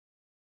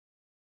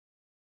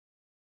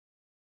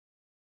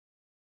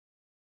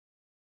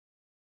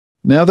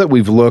Now that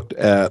we've looked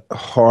at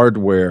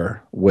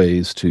hardware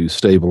ways to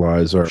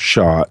stabilize our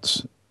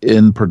shots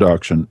in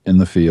production, in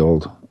the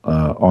field,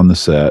 on the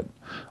set,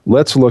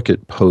 let's look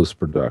at post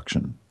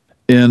production.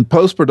 In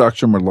post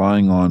production, we're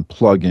relying on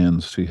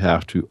plugins to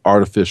have to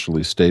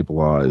artificially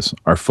stabilize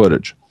our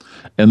footage.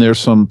 And there's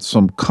some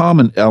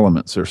common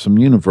elements, there's some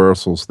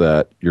universals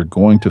that you're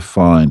going to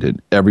find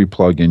in every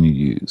plugin you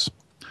use.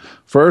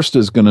 First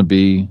is going to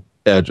be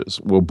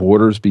edges. Will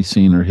borders be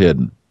seen or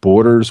hidden?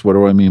 Borders, what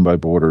do I mean by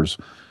borders?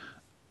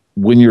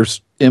 When your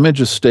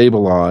image is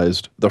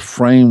stabilized, the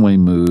frame will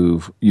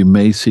move. You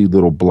may see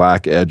little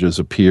black edges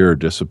appear or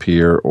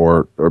disappear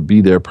or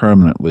be there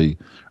permanently.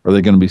 Are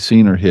they going to be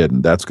seen or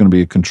hidden? That's going to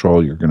be a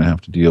control you're going to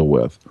have to deal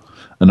with.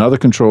 Another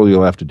control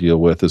you'll have to deal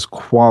with is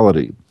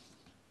quality.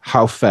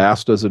 How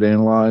fast does it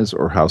analyze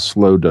or how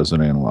slow does it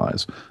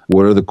analyze?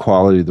 What are the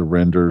quality of the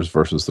renders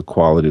versus the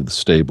quality of the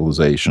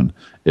stabilization?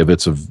 If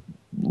it's a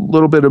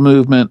little bit of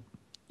movement,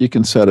 you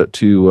can set it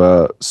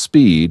to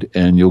speed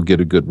and you'll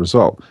get a good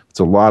result. If it's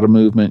a lot of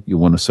movement, you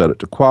want to set it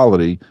to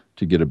quality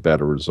to get a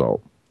better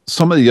result.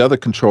 Some of the other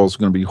controls are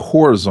going to be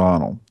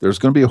horizontal. There's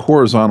going to be a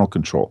horizontal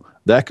control.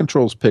 That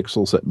controls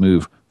pixels that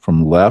move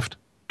from left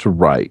to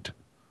right,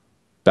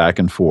 back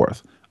and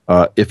forth.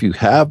 If you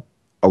have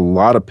a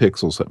lot of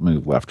pixels that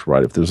move left to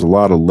right, if there's a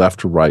lot of left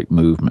to right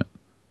movement,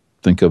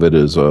 think of it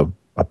as a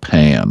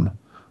pan,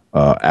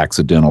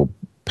 accidental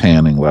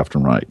panning left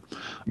and right.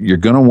 You're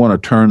going to want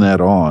to turn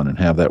that on and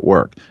have that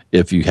work.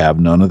 If you have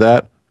none of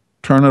that,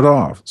 turn it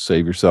off.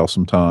 Save yourself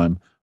some time.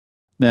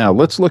 Now,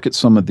 let's look at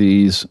some of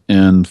these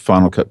in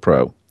Final Cut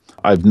Pro.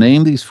 I've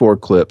named these 4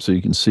 clips so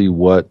you can see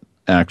what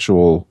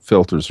actual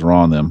filters are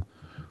on them.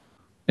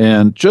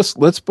 And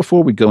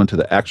before we go into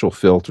the actual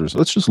filters,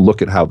 let's just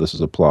look at how this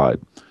is applied.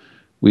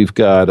 We've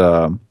got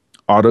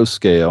auto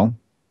scale.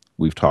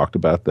 We've talked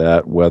about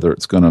that, whether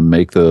it's going to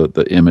make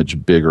the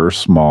image bigger,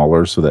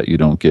 smaller, so that you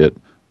don't get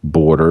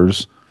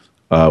borders.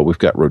 We've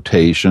got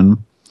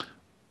rotation,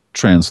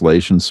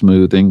 translation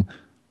smoothing.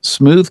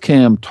 Smooth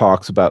Cam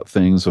talks about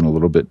things in a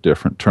little bit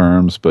different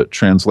terms, but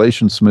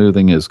translation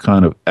smoothing is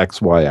kind of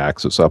XY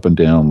axis, up and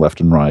down, left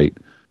and right.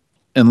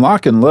 In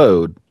lock and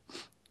load,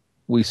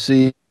 we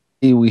see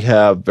we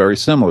have very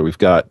similar. We've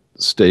got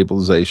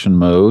stabilization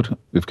mode.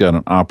 We've got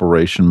an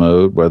operation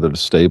mode, whether to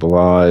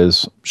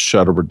stabilize,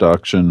 shutter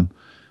reduction.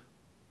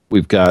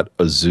 We've got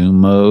a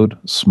zoom mode,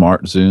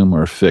 smart zoom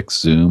or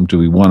fixed zoom. Do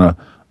we want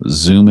to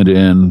zoom it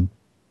in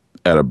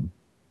at a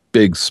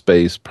big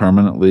space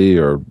permanently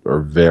or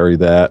vary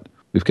that?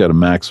 We've got a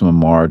maximum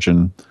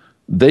margin.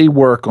 They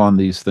work on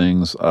these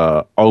things.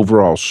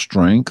 Overall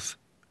strength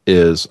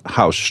is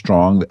how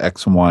strong the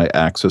X and Y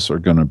axis are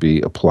going to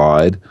be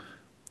applied.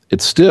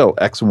 It's still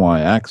X and Y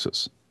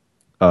axis.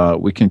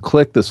 We can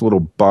click this little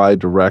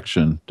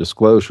bi-direction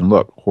disclosure.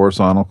 Look,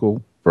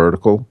 horizontal,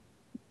 vertical,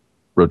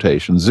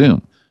 rotation,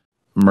 zoom.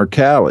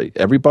 Mercalli,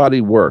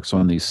 everybody works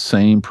on these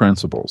same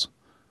principles.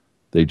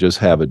 They just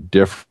have a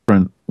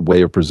different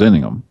way of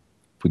presenting them.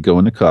 If we go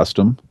into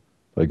custom,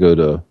 if I go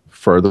to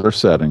further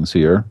settings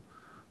here,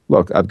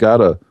 look, I've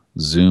got a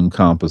zoom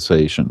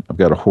compensation. I've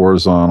got a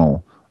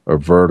horizontal or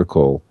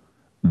vertical.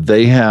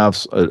 They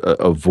have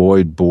a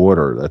void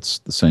border. That's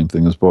the same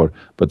thing as border.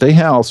 But they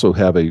also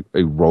have a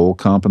roll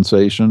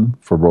compensation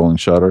for rolling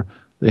shutter.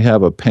 They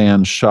have a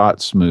pan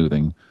shot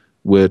smoothing,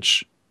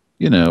 which,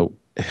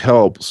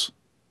 helps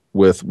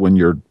with when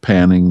you're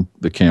panning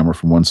the camera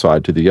from one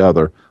side to the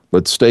other.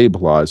 Let's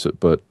stabilize it,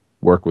 but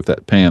work with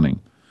that panning.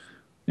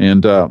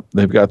 And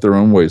they've got their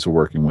own ways of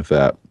working with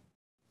that.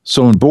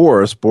 So in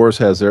Boris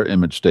has their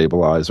image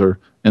stabilizer.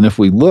 And if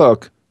we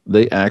look,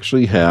 they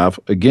actually have,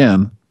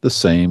 again, the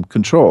same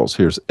controls.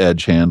 Here's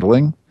edge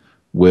handling,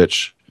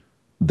 which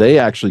they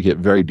actually get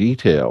very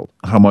detailed.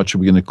 How much are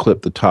we going to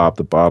clip the top,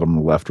 the bottom,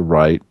 the left or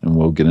right? And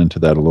we'll get into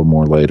that a little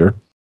more later.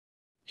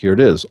 Here it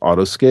is,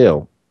 auto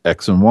scale,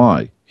 X and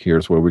Y.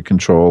 Here's where we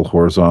control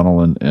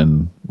horizontal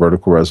and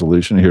vertical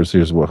resolution. Here's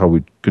how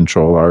we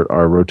control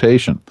our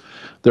rotation.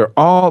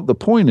 The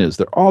point is,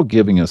 they're all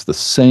giving us the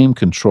same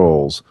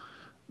controls.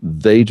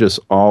 They just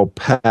all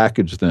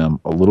package them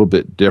a little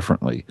bit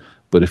differently.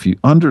 But if you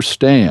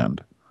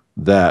understand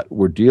that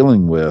we're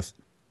dealing with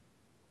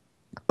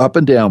up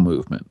and down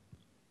movement,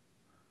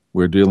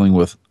 we're dealing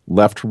with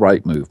left to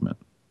right movement,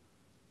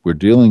 we're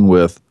dealing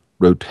with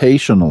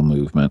rotational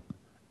movement,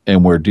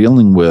 and we're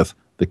dealing with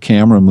the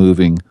camera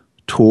moving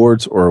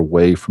towards or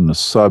away from the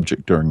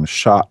subject during the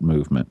shot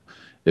movement.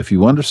 If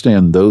you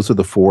understand those are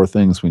the 4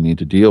 things we need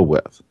to deal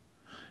with,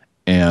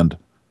 and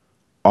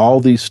all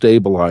these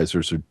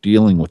stabilizers are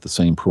dealing with the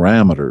same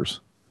parameters,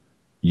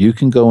 you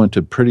can go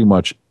into pretty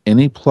much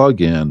any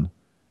plugin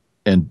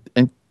and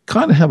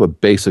kind of have a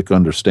basic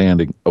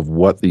understanding of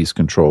what these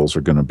controls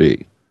are going to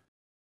be.